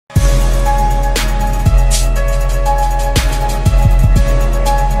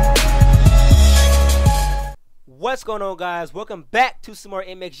What's going on, guys? Welcome back to some more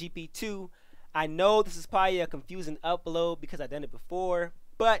MXGP 2. I know this is probably a confusing upload because I've done it before,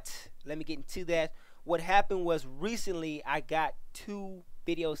 but let me get into that. What happened was recently I got 2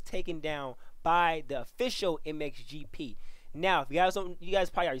 videos taken down by the official MXGP. Now, if you guys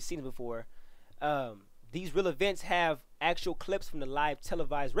probably already seen it before. These real events have actual clips from the live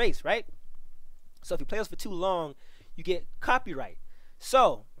televised race, right? So if you play this for too long, you get copyright.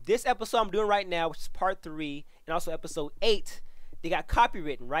 So this episode I'm doing right now, which is part 3, and also episode 8, they got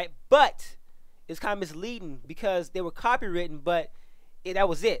copywritten, right? But it's kind of misleading because they were copywritten, but that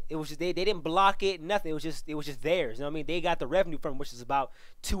was it. It was just they didn't block it, nothing. It was just theirs. You know what I mean? They got the revenue from it, which is about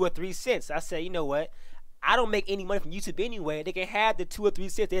 2 or 3 cents. I said, you know what? I don't make any money from YouTube anyway. They can have the 2 or 3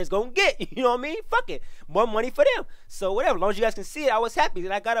 cents they're gonna get. You know what I mean? Fuck it, more money for them. So whatever, as long as you guys can see it, I was happy.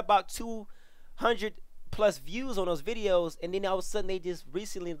 And I got about 200 plus views on those videos, and then all of a sudden they just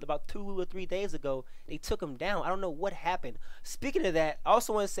recently, about 2 or 3 days ago, they took them down. I don't know what happened. Speaking of that, I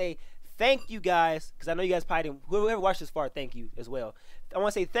also want to say thank you guys, because I know you guys probably didn't, whoever watched this far, thank you as well. I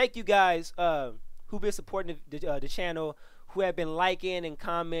want to say thank you guys who've been supporting the channel, who have been liking and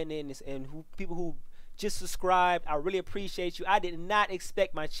commenting, and people who just subscribed. I really appreciate you. I did not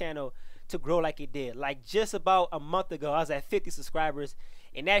expect my channel to grow like it did. Like just about a month ago, I was at 50 subscribers,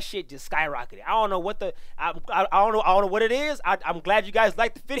 and that shit just skyrocketed. I don't know what the I don't know what it is. I'm glad you guys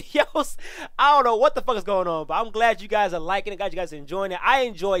like the videos. I don't know what the fuck is going on, but I'm glad you guys are liking it. Glad you guys are enjoying it. I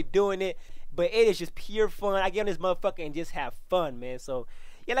enjoy doing it, but it is just pure fun. I get on this motherfucker and just have fun, man. So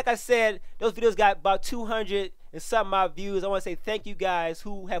yeah, like I said, those videos got about 200 and something odd views. I want to say thank you guys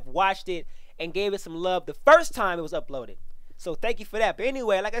who have watched it and gave it some love the first time it was uploaded. So thank you for that. But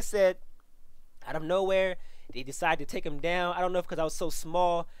anyway, like I said, out of nowhere, they decided to take them down. I don't know if because I was so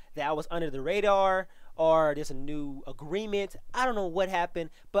small that I was under the radar, or there's a new agreement. I don't know what happened,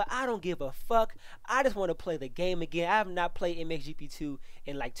 but I don't give a fuck. I just want to play the game again. I have not played MXGP2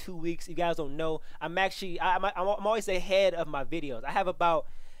 in like 2 weeks. You guys don't know. I'm always ahead of my videos. I have about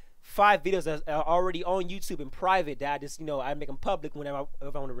 5 videos that are already on YouTube in private that I just, you know, I make them public whenever I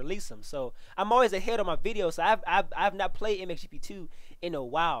want to release them. So I'm always ahead on my videos. So I've not played MXGP2 in a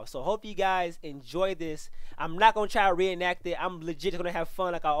while. So hope you guys enjoy this. I'm not gonna try to reenact it. I'm legit gonna have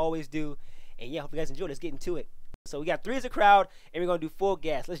fun like I always do. And yeah, hope you guys enjoy. Let's get into it. So we got 3 as a crowd, and we're gonna do full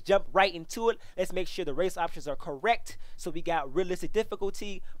gas. Let's jump right into it. Let's make sure the race options are correct. So we got realistic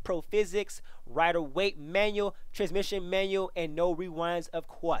difficulty, pro physics, rider weight manual, transmission manual, and no rewinds, of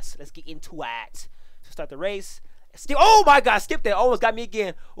course. Let's get into it. So start the race. Oh my god, skip that. Almost got me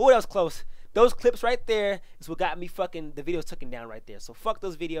again. Oh, that was close. Those clips right there is what got me fucking the videos taken down right there. So fuck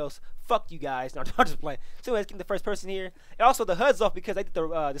those videos. Fuck you guys. No, I'm just playing. So let's get the first person here. And also the HUD's off because I did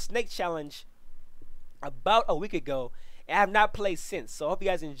the snake challenge about a week ago, and I have not played since. So I hope you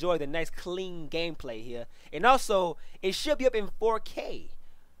guys enjoy the nice clean gameplay here. And also it should be up in 4K.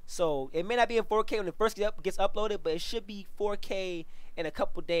 So it may not be in 4K when it first gets uploaded, but it should be 4K in a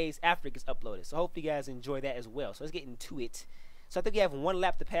couple days after it gets uploaded. So hope you guys enjoy that as well. So let's get into it. So I think we have 1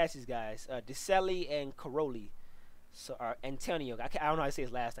 lap to pass these guys, DeCelli and Caroli. So Antonio. I don't know how to say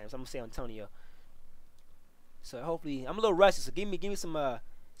his last name, so I'm gonna say Antonio. So hopefully I'm a little rusty. So give me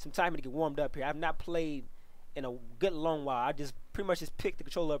some time to get warmed up here. I've not played in a good long while. I just pretty much just picked the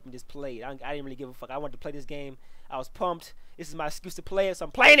controller up and just played. I didn't really give a fuck. I wanted to play this game. I was pumped. This is my excuse to play it, so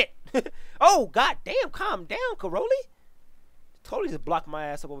I'm playing it. Oh god damn! Calm down, Caroli. Totally just blocked my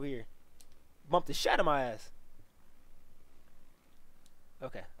ass up over here. Bumped the shit out of my ass.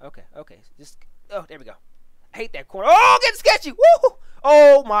 Okay. Just there we go. I hate that corner. Oh, getting sketchy. Woo!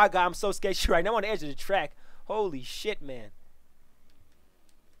 Oh my god, I'm so sketchy right now. I'm on the edge of the track. Holy shit, man.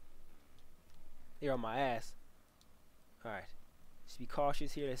 They're on my ass. Alright. Just be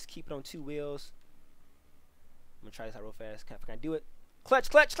cautious here. Let's keep it on 2 wheels. I'm gonna try this out real fast. Can I do it? Clutch.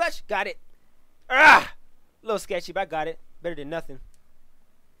 Got it. Ah! A little sketchy, but I got it. Better than nothing.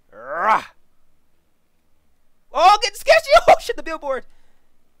 Ah! Oh, getting sketchy. Oh shit, the billboard.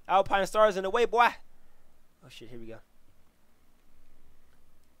 Alpine Stars in the way, boy. Oh shit, here we go.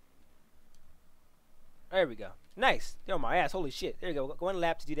 There we go. Nice. They're on my ass. Holy shit. There you go. Go 1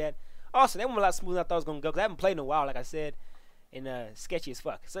 lap to do that. Also, that one was a lot smoother than I thought it was going to go, because I haven't played in a while, like I said, and sketchy as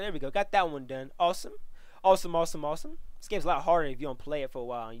fuck. So there we go. Got that one done. Awesome. This game's a lot harder if you don't play it for a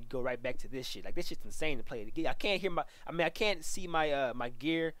while and you go right back to this shit. Like, this shit's insane to play. I can't hear I can't see my my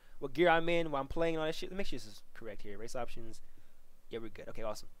gear, what gear I'm in while I'm playing all that shit. Let me make sure this is correct here. Race options. Yeah, we're good. Okay,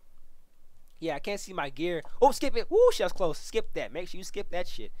 awesome. Yeah, I can't see my gear. Oh, skip it. Woo, shit, that was close. Skip that. Make sure you skip that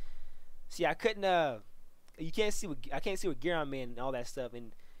shit. See, I couldn't, you can't see I can't see what gear I'm in and all that stuff,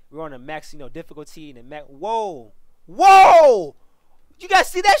 and we're on a max, you know, difficulty, and a max. Whoa! You guys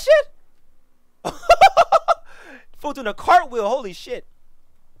see that shit? Fool doing a cartwheel. Holy shit.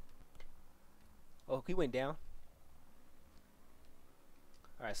 Oh, he went down.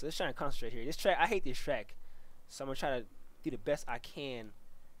 Alright, so let's try and concentrate here. This track, I hate this track. So I'm going to try to do the best I can.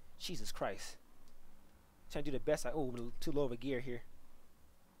 Jesus Christ. Trying to do the best I... Oh, too low of a gear here.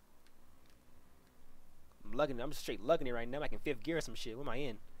 I'm lugging it. I'm just straight lugging it right now. I'm like in 5th gear or some shit. What am I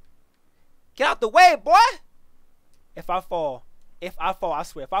in? Get out the way, boy! If I fall, I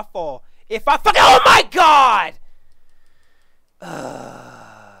swear, if I fall, oh my God!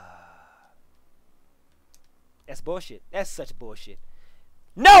 That's bullshit. That's such bullshit.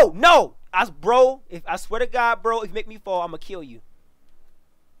 No, no! Bro, if I swear to God, bro, if you make me fall, I'm gonna kill you.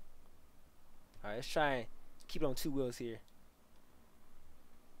 Alright, let's try and keep it on 2 wheels here.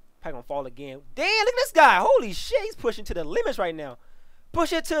 Probably gonna fall again. Damn, look at this guy. Holy shit, he's pushing to the limits right now.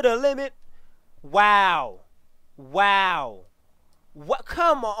 Push it to the limit. Wow. Wow. What?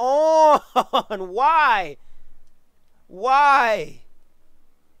 Come on. Why? Why?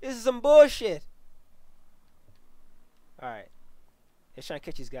 This is some bullshit. Alright. Let's try and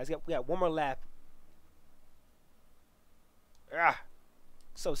catch these guys. We got one more lap. Ah.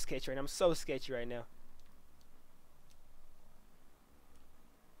 So sketchy right now. I'm so sketchy right now.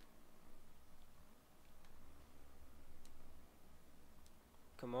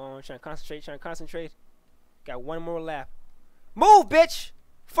 Come on, trying to concentrate. Got one more lap. Move, bitch!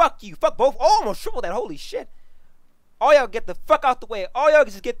 Fuck you. Fuck both. Oh, almost triple that. Holy shit. All y'all get the fuck out the way. All y'all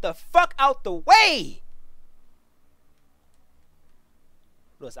just get the fuck out the way.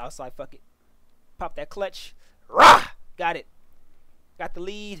 Let's outside. Fuck it. Pop that clutch. Rah! Got it. Got the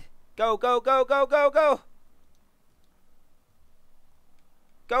lead. Go, go, go, go, go, go.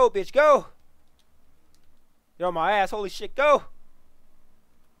 Go, bitch, go. You're on my ass. Holy shit, go.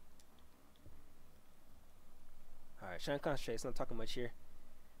 Alright, trying to concentrate. So I'm not talking much here.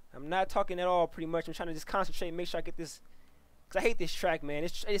 I'm not talking at all, pretty much. I'm trying to just concentrate and make sure I get this. Because I hate this track, man.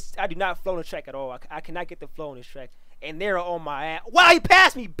 I do not flow on the track at all. I cannot get the flow on this track. And they're on my ass. Wow, he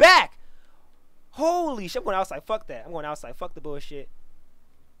passed me back. Holy shit. I'm going outside. Fuck that. I'm going outside. Fuck the bullshit.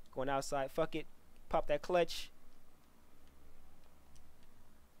 Going outside. Fuck it. Pop that clutch.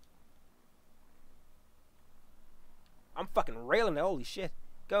 I'm fucking railing that. Holy shit.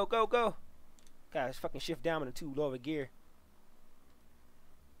 Go, go, go. Gotta fucking shift down into 2 lower gear.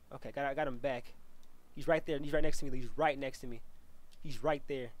 Okay, I got him back. He's right there. He's right next to me. He's right next to me. He's right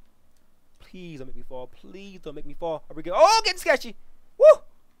there. Please don't make me fall. Please don't make me fall. Are we good? Oh, getting sketchy. Woo!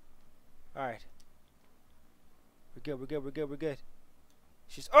 Alright. We're good. We're good. We're good. We're good.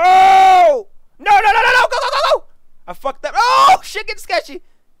 She's. Oh! No, no, no, no, no! Go, go, go, go! I fucked up. Oh, shit, getting sketchy.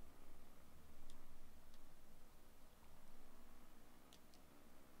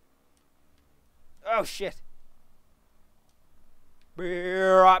 Oh shit.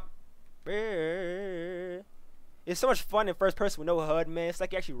 It's so much fun in first person with no HUD, man. It's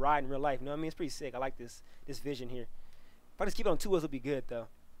like you actually ride in real life, you know what I mean? It's pretty sick. I like this vision here. If I just keep it on 2 wheels, it'll be good though.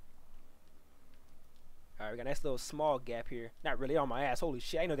 Alright, we got a nice little small gap here. Not really on my ass. Holy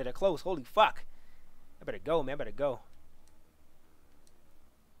shit, I know they're close. Holy fuck. I better go, man. I better go.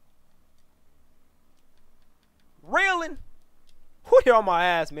 Railing. Who, they're on my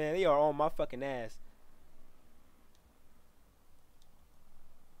ass, man. They are on my fucking ass.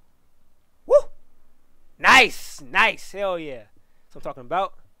 Woo! Nice! Nice! Hell yeah. That's what I'm talking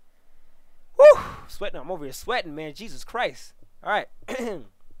about. Woo! Sweating. I'm over here sweating, man. Jesus Christ. Alright.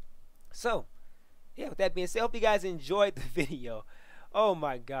 So, yeah, with that being said, I hope you guys enjoyed the video. Oh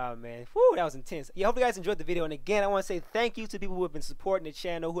my god, man. Woo, that was intense. Yeah, I hope you guys enjoyed the video. And again, I want to say thank you to people who have been supporting the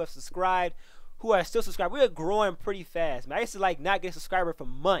channel, who have subscribed, who are still subscribed. We are growing pretty fast, man. I used to like not get a subscriber for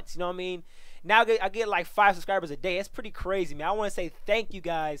months, you know what I mean? Now I get like 5 subscribers a day. It's pretty crazy, man. I want to say thank you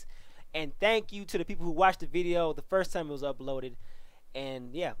guys, and thank you to the people who watched the video the first time it was uploaded.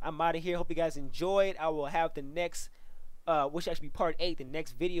 And yeah, I'm out of here. Hope you guys enjoyed. I will have the next which actually be part 8, the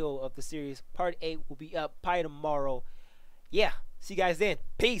next video of the series. Part 8 will be up probably tomorrow. Yeah, see you guys then.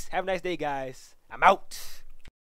 Peace. Have a nice day, guys. I'm out.